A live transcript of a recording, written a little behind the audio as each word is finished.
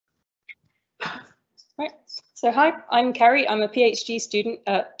Right. So hi, I'm Ceri. I'm a PhD student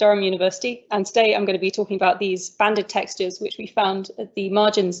at Durham University, and today I'm going to be talking about these banded textures which we found at the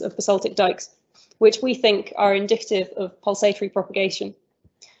margins of basaltic dikes, which we think are indicative of pulsatory propagation.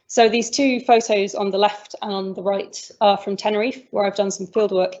 So these two photos on the left and on the right are from Tenerife, where I've done some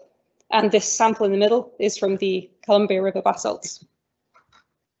fieldwork, and this sample in the middle is from the Columbia River basalts.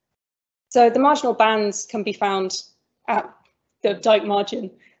 So the marginal bands can be found at the dike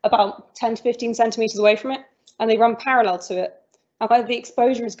margin about 10 to 15 centimetres away from it, and they run parallel to it. And whether the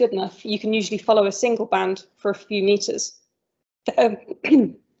exposure is good enough, you can usually follow a single band for a few metres. They're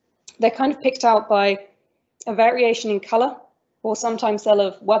kind of picked out by a variation in colour, or sometimes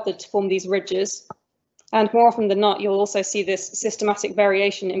they'll have weathered to form these ridges. And more often than not, you'll also see this systematic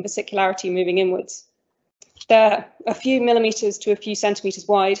variation in vesicularity moving inwards. They're a few millimetres to a few centimetres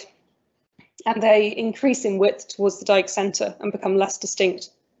wide, and they increase in width towards the dike centre and become less distinct.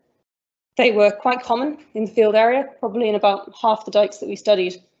 They were quite common in the field area, probably in about half the dikes that we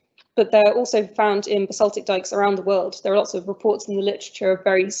studied, but they're also found in basaltic dikes around the world. There are lots of reports in the literature of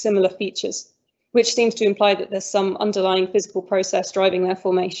very similar features, which seems to imply that there's some underlying physical process driving their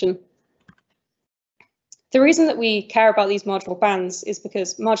formation. The reason that we care about these marginal bands is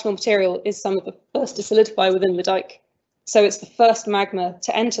because marginal material is some of the first to solidify within the dike. So it's the first magma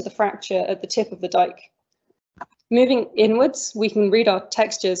to enter the fracture at the tip of the dike. Moving inwards, we can read our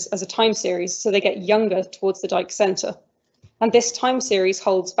textures as a time series, so they get younger towards the dike centre. And this time series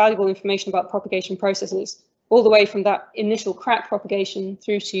holds valuable information about propagation processes, all the way from that initial crack propagation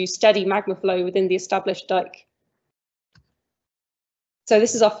through to steady magma flow within the established dike. So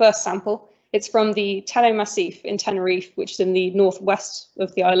this is our first sample. It's from the Teno Massif in Tenerife, which is in the northwest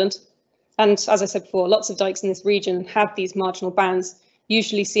of the island. And as I said before, lots of dikes in this region have these marginal bands,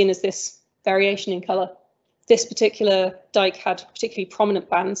 usually seen as this variation in colour. This particular dike had particularly prominent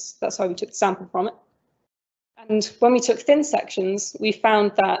bands, that's why we took the sample from it. And when we took thin sections, we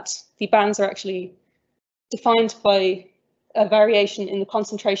found that the bands are actually defined by a variation in the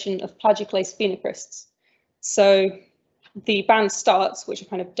concentration of plagioclase phenocrysts. So the band starts, which are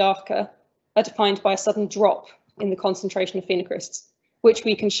kind of darker, are defined by a sudden drop in the concentration of phenocrysts, which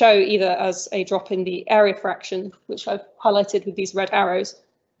we can show either as a drop in the area fraction, which I've highlighted with these red arrows,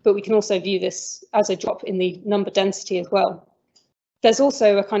 but we can also view this as a drop in the number density as well. There's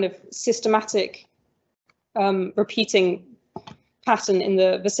also a kind of systematic repeating pattern in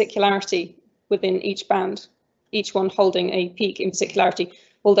the vesicularity within each band, each one holding a peak in vesicularity,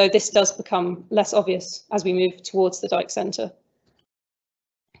 although this does become less obvious as we move towards the dike centre.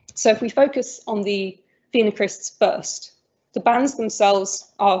 So if we focus on the phenocrysts first, the bands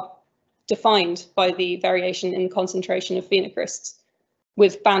themselves are defined by the variation in the concentration of phenocrysts,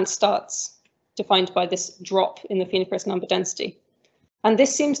 with band starts defined by this drop in the phenocryst number density. And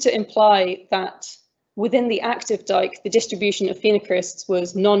this seems to imply that within the active dike, the distribution of phenocrysts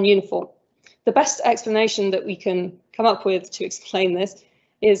was non-uniform. The best explanation that we can come up with to explain this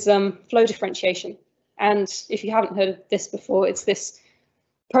is flow differentiation. And if you haven't heard of this before, it's this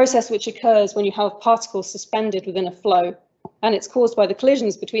process which occurs when you have particles suspended within a flow, and it's caused by the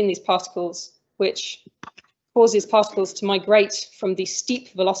collisions between these particles, which causes particles to migrate from the steep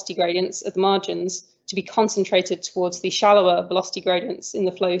velocity gradients at the margins to be concentrated towards the shallower velocity gradients in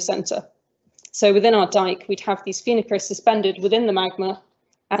the flow centre. So within our dike, we'd have these phenocrysts suspended within the magma,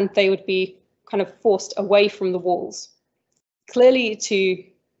 and they would be kind of forced away from the walls. Clearly, to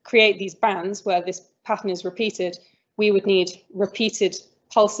create these bands where this pattern is repeated, we would need repeated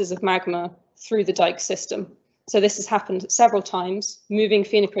pulses of magma through the dike system. So this has happened several times, moving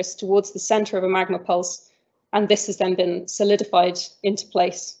phenocrysts towards the centre of a magma pulse, and this has then been solidified into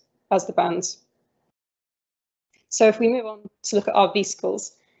place as the bands. So if we move on to look at our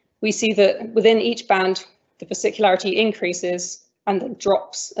vesicles, we see that within each band, the vesicularity increases and then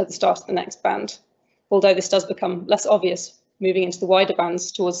drops at the start of the next band, although this does become less obvious moving into the wider bands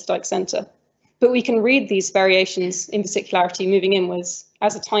towards the dike centre. But we can read these variations in vesicularity moving inwards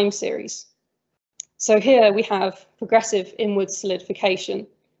as a time series. So here we have progressive inward solidification,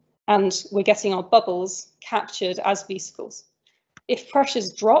 and we're getting our bubbles captured as vesicles. If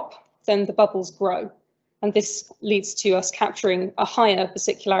pressures drop, then the bubbles grow, and this leads to us capturing a higher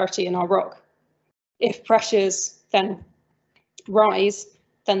vesicularity in our rock. If pressures then rise,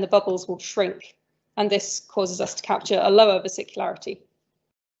 then the bubbles will shrink, and this causes us to capture a lower vesicularity.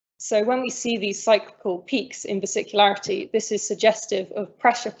 So when we see these cyclical peaks in vesicularity, this is suggestive of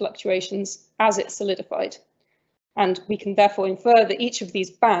pressure fluctuations as it's solidified. And we can therefore infer that each of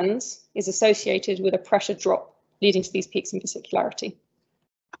these bands is associated with a pressure drop, leading to these peaks in vesicularity.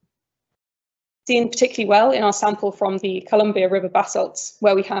 seen particularly well in our sample from the Columbia River basalts,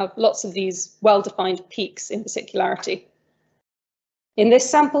 where we have lots of these well-defined peaks in vesicularity. In this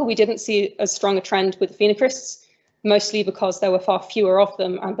sample, we didn't see as strong a trend with the phenocrysts, mostly because there were far fewer of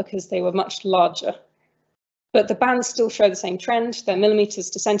them and because they were much larger. But the bands still show the same trend. They're millimeters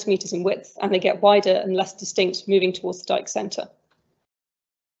to centimeters in width, and they get wider and less distinct moving towards the dike center.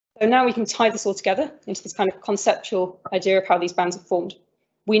 So now we can tie this all together into this kind of conceptual idea of how these bands are formed.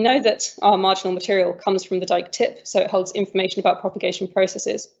 We know that our marginal material comes from the dike tip, so it holds information about propagation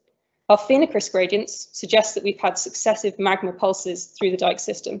processes. Our phenocryst gradients suggest that we've had successive magma pulses through the dike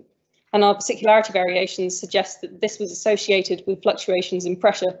system, and our vesicularity variations suggest that this was associated with fluctuations in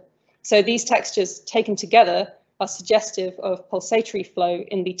pressure. So these textures taken together are suggestive of pulsatory flow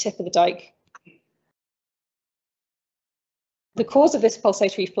in the tip of the dike. The cause of this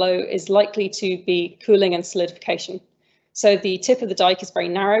pulsatory flow is likely to be cooling and solidification. So the tip of the dike is very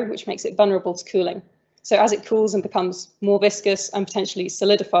narrow, which makes it vulnerable to cooling. So as it cools and becomes more viscous and potentially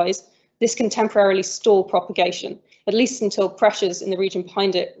solidifies, this can temporarily stall propagation, at least until pressures in the region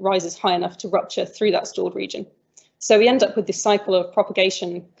behind it rises high enough to rupture through that stalled region. So we end up with this cycle of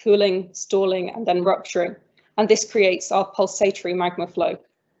propagation, cooling, stalling, and then rupturing. And this creates our pulsatory magma flow.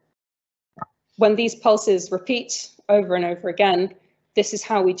 When these pulses repeat over and over again, this is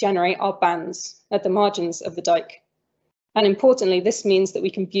how we generate our bands at the margins of the dike. And importantly, this means that we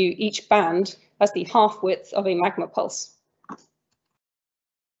can view each band as the half width of a magma pulse.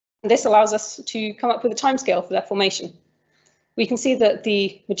 And this allows us to come up with a timescale for their formation. We can see that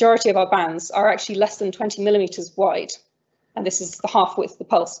the majority of our bands are actually less than 20 millimeters wide, and this is the half width of the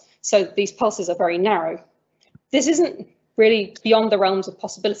pulse. So these pulses are very narrow. This isn't really beyond the realms of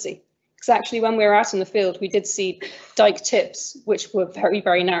possibility, because actually when we were out in the field, we did see dike tips, which were very,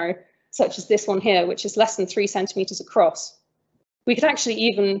 very narrow, such as this one here, which is less than 3 centimeters across. We could actually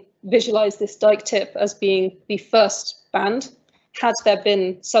even visualize this dike tip as being the first band. Had there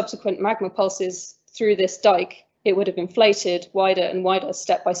been subsequent magma pulses through this dike, it would have inflated wider and wider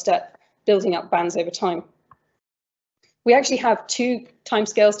step by step, building up bands over time. We actually have two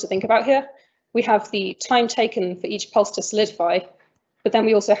timescales to think about here. We have the time taken for each pulse to solidify, but then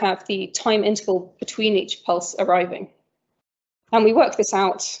we also have the time interval between each pulse arriving. And we work this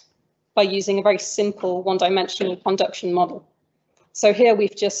out by using a very simple one-dimensional conduction model. So here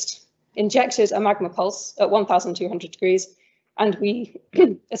we've just injected a magma pulse at 1,200 degrees, and we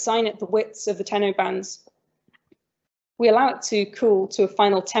assign it the widths of the Tenno bands. We allow it to cool to a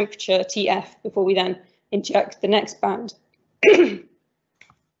final temperature TF before we then inject the next band.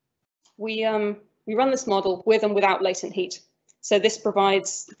 We run this model with and without latent heat. So this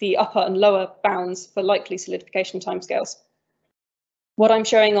provides the upper and lower bounds for likely solidification timescales. What I'm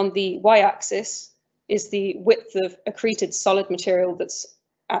showing on the y-axis is the width of accreted solid material that's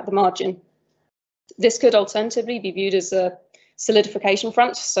at the margin. This could alternatively be viewed as a solidification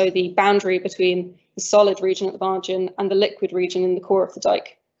front, so the boundary between the solid region at the margin and the liquid region in the core of the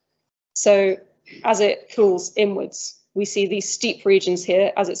dike. So as it cools inwards, we see these steep regions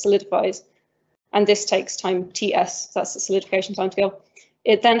here as it solidifies, and this takes time TS, so that's the solidification timescale.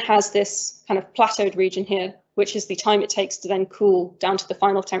 It then has this kind of plateaued region here, which is the time it takes to then cool down to the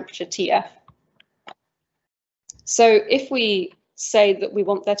final temperature TF. So if we say that we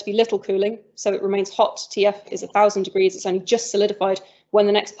want there to be little cooling, so it remains hot, TF is 1,000 degrees, it's only just solidified when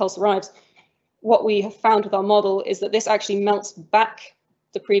the next pulse arrives, what we have found with our model is that this actually melts back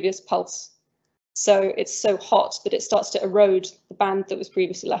the previous pulse. So it's so hot that it starts to erode the band that was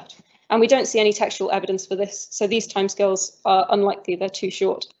previously left. And we don't see any textual evidence for this, so these timescales are unlikely, they're too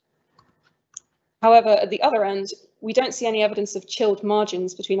short. However, at the other end, we don't see any evidence of chilled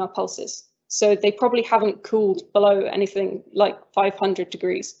margins between our pulses. So they probably haven't cooled below anything like 500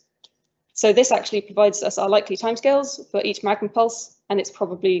 degrees. So this actually provides us our likely timescales for each magma pulse, and it's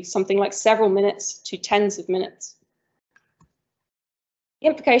probably something like several minutes to tens of minutes. The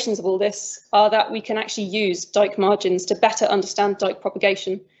implications of all this are that we can actually use dike margins to better understand dike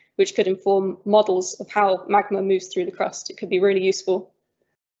propagation, which could inform models of how magma moves through the crust. It could be really useful.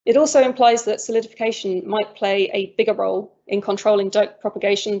 It also implies that solidification might play a bigger role in controlling dike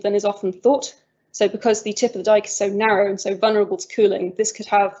propagation than is often thought. So because the tip of the dike is so narrow and so vulnerable to cooling, this could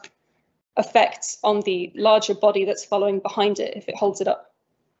have effects on the larger body that's following behind it if it holds it up.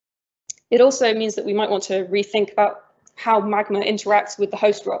 It also means that we might want to rethink about how magma interacts with the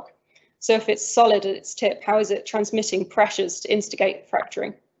host rock. So if it's solid at its tip, how is it transmitting pressures to instigate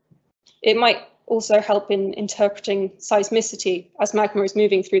fracturing? It might also help in interpreting seismicity as magma is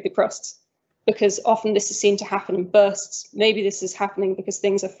moving through the crusts, because often this is seen to happen in bursts. Maybe this is happening because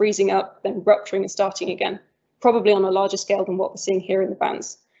things are freezing up, then rupturing and starting again, probably on a larger scale than what we're seeing here in the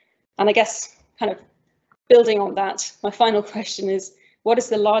bands. And I guess kind of building on that, my final question is, what is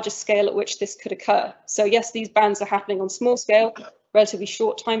the largest scale at which this could occur? So yes, these bands are happening on small scale, relatively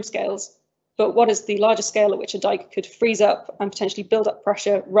short time scales, but what is the largest scale at which a dike could freeze up and potentially build up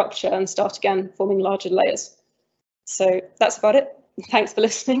pressure, rupture, and start again, forming larger layers? So that's about it. Thanks for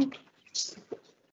listening.